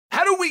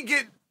we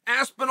get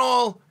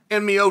Aspinall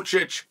and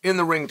Miocic in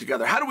the ring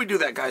together? How do we do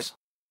that, guys?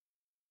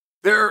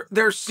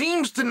 There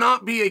seems to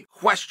not be a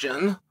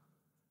question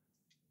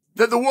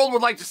that the world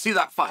would like to see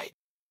that fight.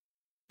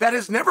 That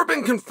has never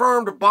been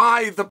confirmed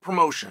by the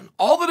promotion.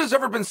 All that has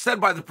ever been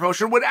said by the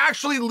promotion would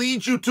actually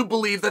lead you to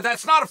believe that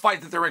that's not a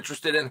fight that they're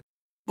interested in.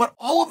 But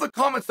all of the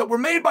comments that were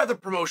made by the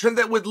promotion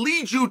that would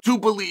lead you to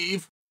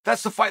believe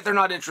that's the fight they're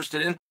not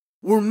interested in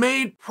were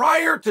made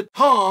prior to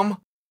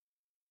Tom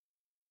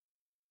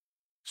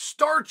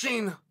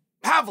starching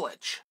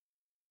Pavlich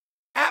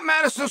at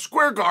Madison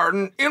Square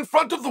Garden in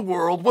front of the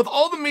world with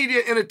all the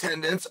media in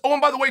attendance. Oh,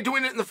 and by the way,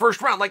 doing it in the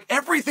first round. Like,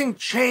 everything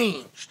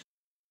changed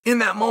in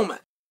that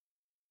moment.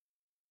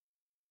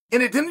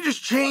 And it didn't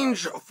just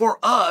change for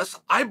us.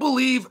 I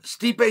believe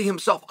Stipe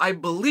himself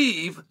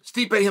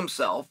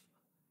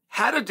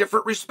had a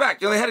different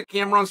respect. You know, they had a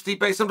camera on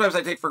Stipe. Sometimes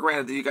I take for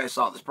granted that you guys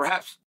saw this.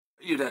 Perhaps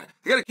you didn't.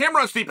 They got a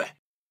camera on Stipe,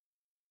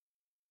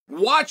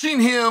 watching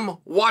him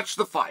watch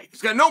the fight.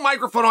 He's got no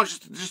microphone on,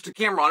 just a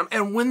camera on him.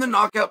 And when the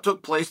knockout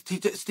took place,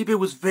 Stipe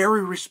was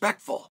very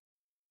respectful.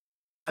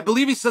 I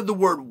believe he said the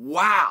word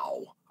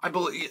 "wow." I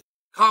believe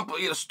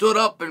stood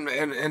up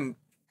and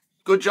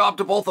good job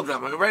to both of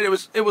them. Right?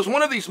 It was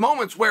one of these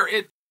moments where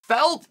it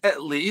felt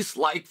at least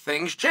like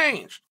things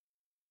changed.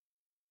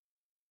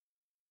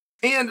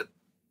 And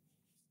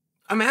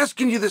I'm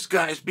asking you this,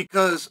 guys,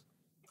 because,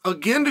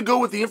 again, to go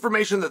with the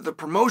information that the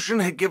promotion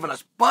had given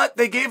us, but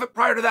they gave it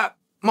prior to that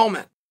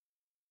moment,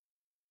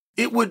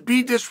 it would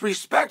be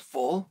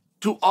disrespectful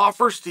to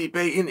offer Stipe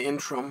an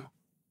interim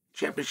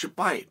championship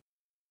fight.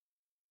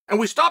 And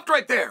we stopped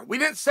right there. We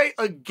didn't say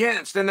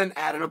against and then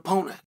add an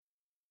opponent.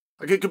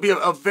 Like, it could be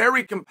a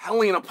very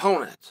compelling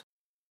opponent.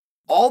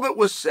 All that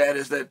was said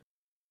is that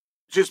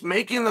just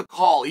making the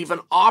call,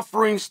 even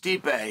offering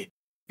Stipe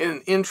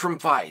an interim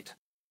fight,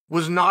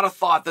 was not a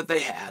thought that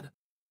they had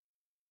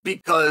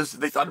because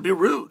they thought it'd be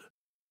rude.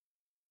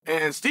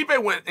 And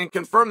Stipe went and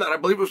confirmed that. I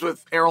believe it was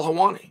with Ariel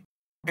Helwani.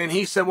 And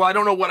he said, well, I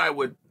don't know what I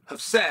would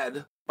have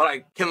said, but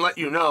I can let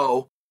you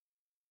know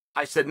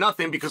I said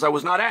nothing because I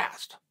was not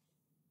asked.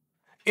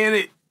 And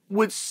it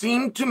would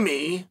seem to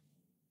me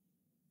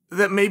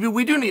that maybe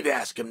we do need to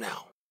ask him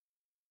now.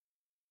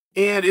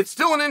 And it's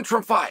still an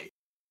interim fight.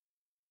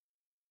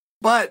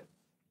 But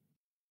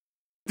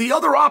the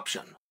other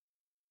option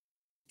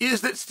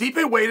is that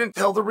Stipe wait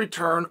until the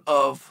return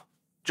of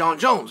Jon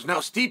Jones. Now,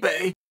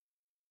 Stipe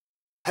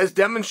has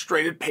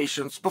demonstrated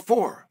patience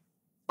before.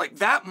 Like,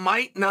 that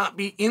might not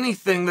be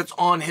anything that's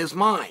on his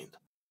mind.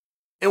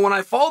 And when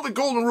I follow the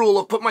golden rule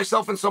of put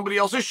myself in somebody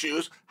else's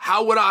shoes,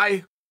 how would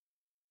I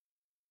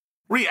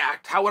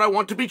react? How would I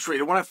want to be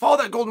treated? When I follow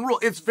that golden rule,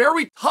 it's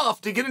very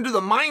tough to get into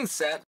the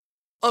mindset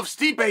of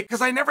Stipe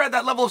because I never had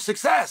that level of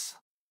success.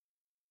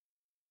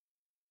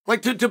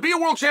 Like, to be a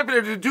world champion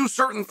or to do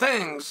certain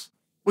things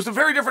was a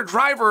very different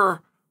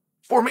driver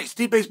for me.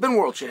 Stipe's been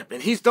world champion.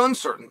 He's done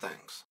certain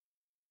things.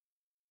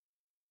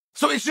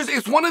 So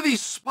it's one of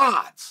these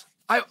spots.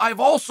 I've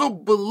also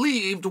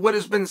believed what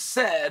has been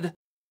said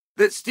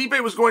that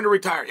Stipe was going to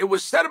retire. It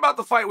was said about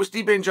the fight with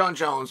Stipe and Jon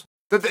Jones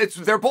that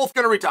they're both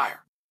going to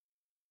retire.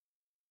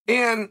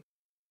 And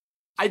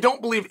I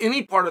don't believe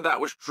any part of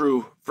that was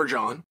true for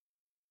Jon,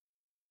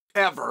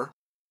 ever.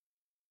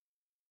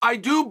 I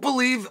do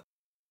believe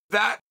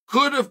that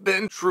could have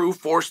been true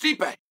for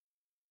Stipe.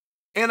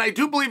 And I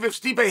do believe if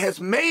Stipe has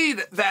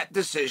made that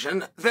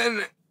decision,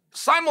 then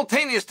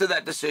simultaneous to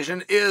that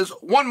decision is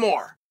one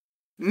more.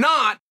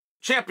 Not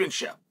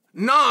championship.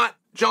 Not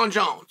Jon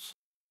Jones.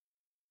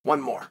 One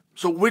more.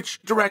 So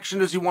which direction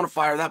does he want to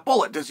fire that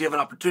bullet? Does he have an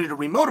opportunity to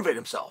remotivate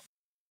himself?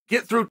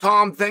 Get through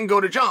Tom, then go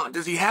to Jon.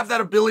 Does he have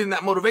that ability and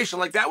that motivation?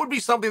 Like, that would be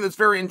something that's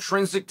very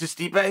intrinsic to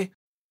Stipe.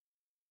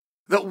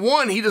 That,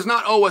 one, he does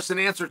not owe us an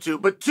answer to,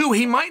 but two,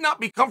 he might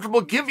not be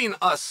comfortable giving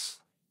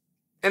us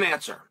an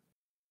answer.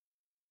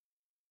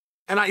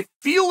 And I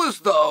feel as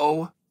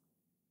though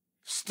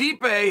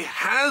Stipe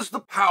has the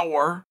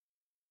power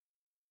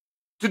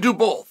to do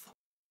both.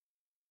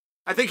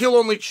 I think he'll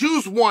only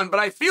choose one, but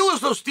I feel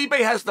as though Stipe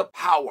has the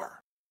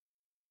power.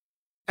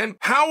 And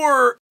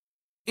power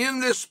in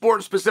this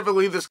sport,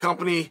 specifically this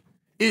company,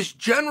 is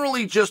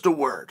generally just a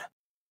word.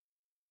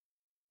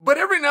 But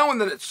every now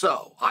and then it's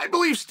so. I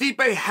believe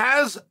Stipe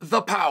has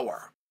the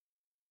power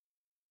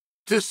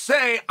to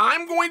say,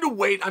 I'm going to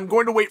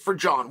wait for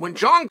Jon. When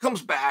Jon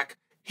comes back,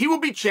 he will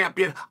be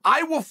champion.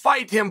 I will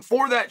fight him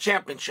for that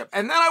championship.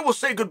 And then I will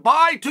say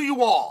goodbye to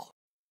you all.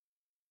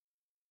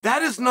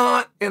 That is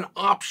not an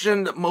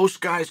option that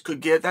most guys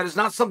could get. That is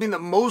not something that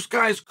most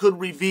guys could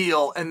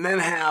reveal and then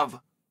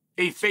have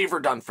a favor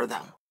done for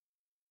them.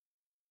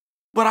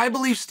 But I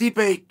believe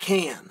Stipe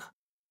can.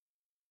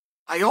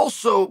 I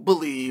also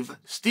believe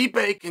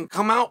Stipe can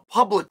come out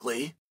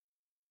publicly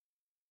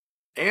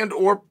and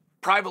or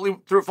privately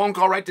through a phone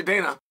call right to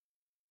Dana,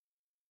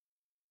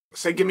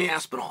 say, give me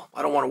Aspinall.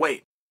 I don't want to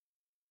wait.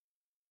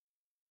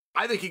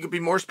 I think he could be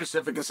more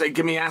specific and say,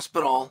 give me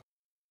Aspinall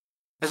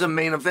as a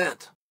main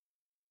event.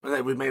 Or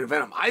they would main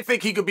event him. I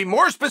think he could be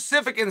more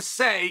specific and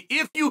say,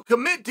 if you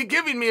commit to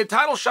giving me a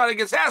title shot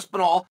against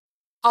Aspinall,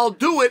 I'll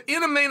do it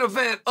in a main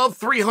event of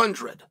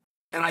 300.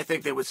 And I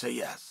think they would say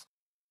yes.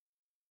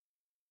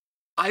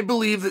 I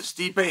believe that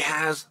Stipe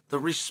has the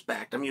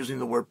respect, I'm using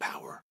the word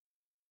power,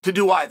 to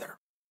do either.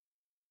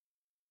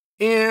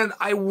 And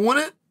I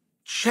wouldn't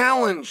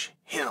challenge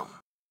him.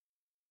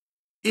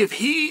 If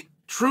he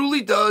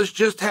truly does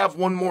just have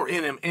one more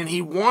in him and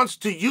he wants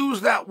to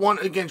use that one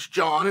against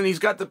Jon and he's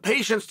got the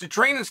patience to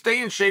train and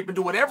stay in shape and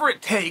do whatever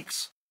it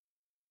takes,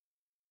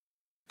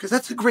 because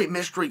that's a great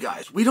mystery,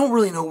 guys. We don't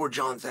really know where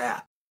Jon's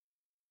at.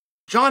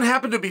 Jon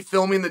happened to be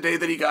filming the day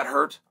that he got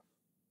hurt.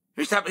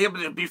 He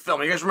happened to be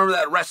filming. You guys remember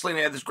that wrestling?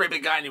 They had this great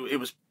big guy and he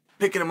was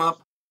picking him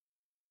up.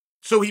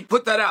 So he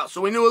put that out. So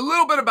we knew a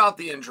little bit about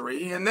the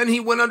injury, and then he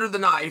went under the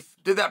knife,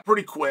 did that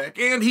pretty quick,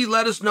 and he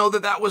let us know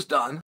that that was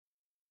done.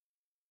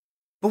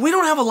 But we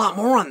don't have a lot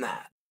more on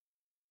that.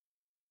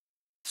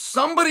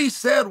 Somebody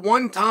said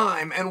one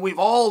time, and we've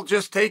all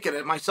just taken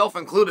it, myself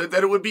included,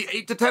 that it would be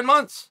 8 to 10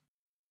 months.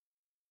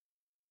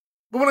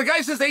 But when a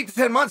guy says 8 to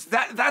 10 months,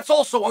 that's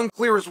also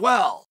unclear as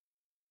well.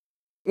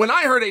 When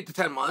I heard 8 to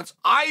 10 months,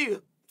 I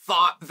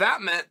thought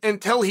that meant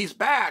until he's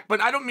back,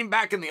 but I don't mean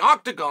back in the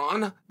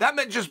octagon. That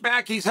meant just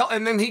back, he's held,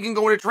 and then he can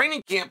go into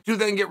training camp to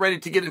then get ready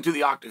to get into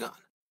the octagon.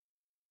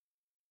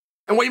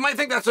 And while you might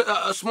think that's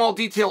a small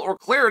detail or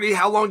clarity,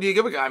 how long do you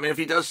give a guy? I mean, if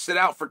he does sit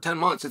out for 10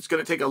 months, it's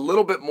going to take a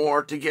little bit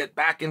more to get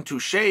back into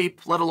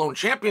shape, let alone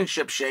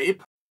championship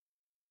shape.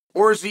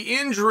 Or is the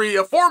injury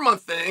a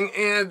 4-month thing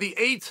and the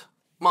 8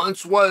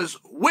 months was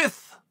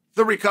with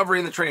the recovery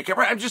in the training camp?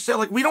 I'm just saying,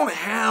 like, we don't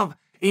have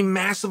a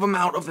massive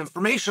amount of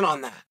information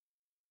on that.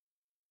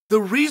 The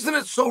reason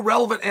it's so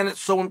relevant and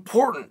it's so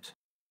important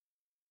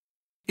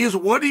is,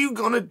 what are you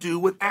going to do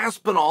with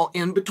Aspinall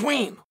in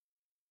between?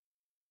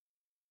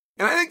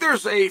 And I think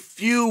there's a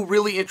few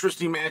really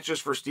interesting matches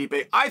for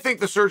Stipe. I think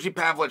the Sergey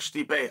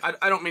Pavlich-Stipe,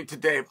 I don't mean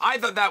today, I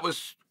thought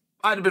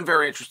I'd have been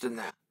very interested in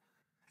that.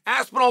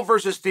 Aspinall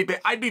versus Stipe,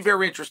 I'd be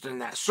very interested in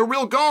that.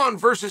 Ciryl Gane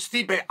versus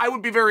Stipe, I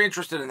would be very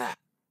interested in that.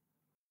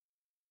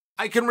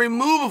 I can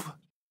remove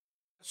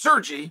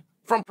Sergey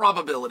from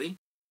probability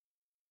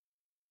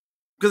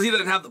because he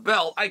doesn't have the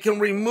belt. I can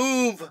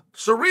remove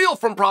Ciryl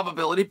from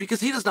probability because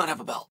he does not have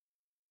a belt.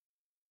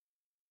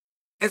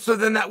 And so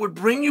then that would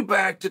bring you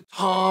back to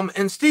Tom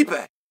and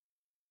Stipe.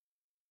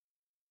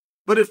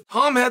 But if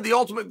Tom had the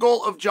ultimate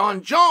goal of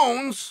Jon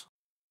Jones,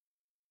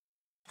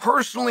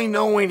 personally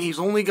knowing he's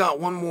only got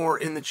one more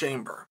in the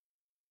chamber,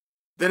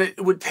 then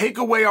it would take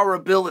away our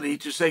ability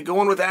to say,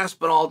 go in with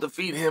Aspinall,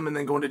 defeat him, and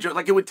then go into Jones.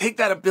 Like, it would take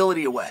that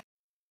ability away.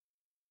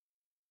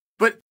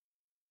 But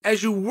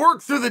as you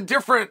work through the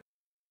different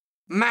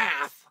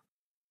math,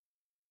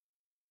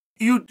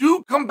 you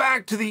do come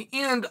back to the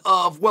end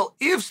of, well,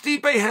 if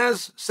Stipe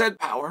has said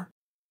power,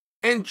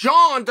 and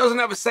Jon doesn't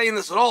have a say in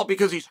this at all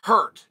because he's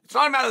hurt. It's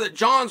not a matter that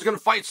Jon's going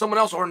to fight someone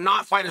else or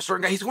not fight a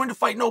certain guy. He's going to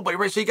fight nobody,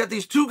 right? So you got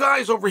these two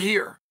guys over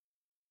here.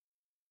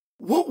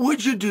 What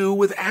would you do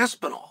with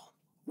Aspinall?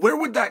 Where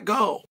would that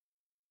go?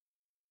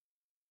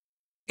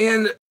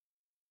 And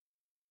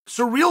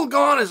Ciryl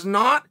Gane is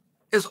not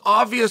as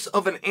obvious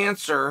of an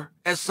answer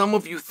as some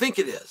of you think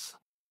it is.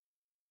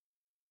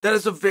 That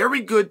is a very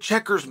good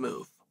checkers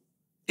move.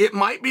 It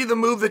might be the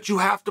move that you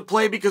have to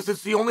play because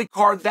it's the only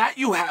card that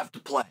you have to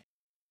play.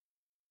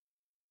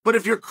 But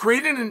if you're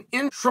creating an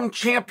interim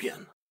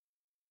champion,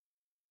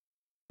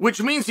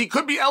 which means he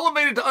could be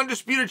elevated to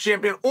undisputed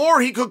champion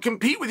or he could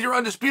compete with your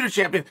undisputed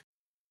champion,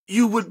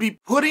 you would be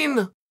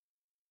putting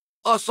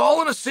us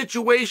all in a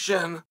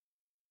situation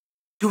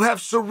to have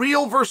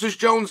Ciryl versus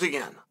Jones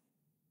again.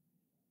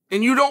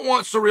 And you don't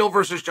want Ciryl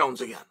versus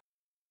Jones again.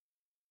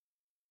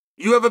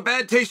 You have a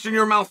bad taste in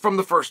your mouth from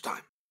the first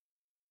time.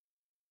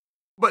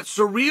 But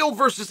Ciryl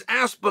versus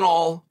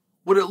Aspinall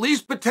would at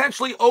least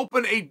potentially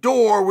open a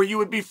door where you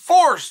would be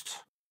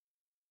forced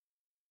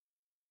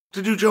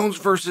to do Jones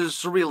versus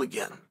Ciryl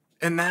again.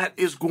 And that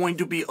is going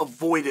to be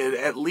avoided,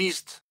 at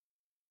least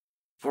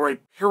for a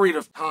period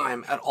of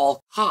time, at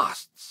all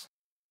costs.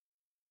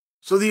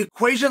 So the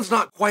equation's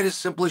not quite as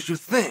simple as you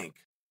think.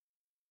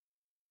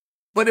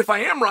 But if I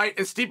am right,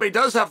 and Stipe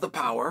does have the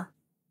power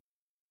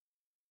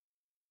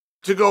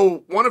to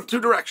go one of two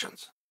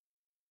directions,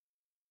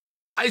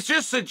 I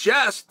just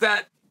suggest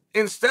that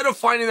instead of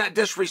finding that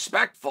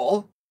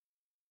disrespectful,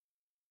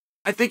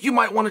 I think you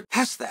might want to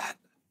test that.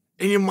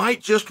 And you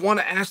might just want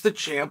to ask the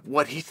champ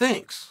what he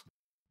thinks.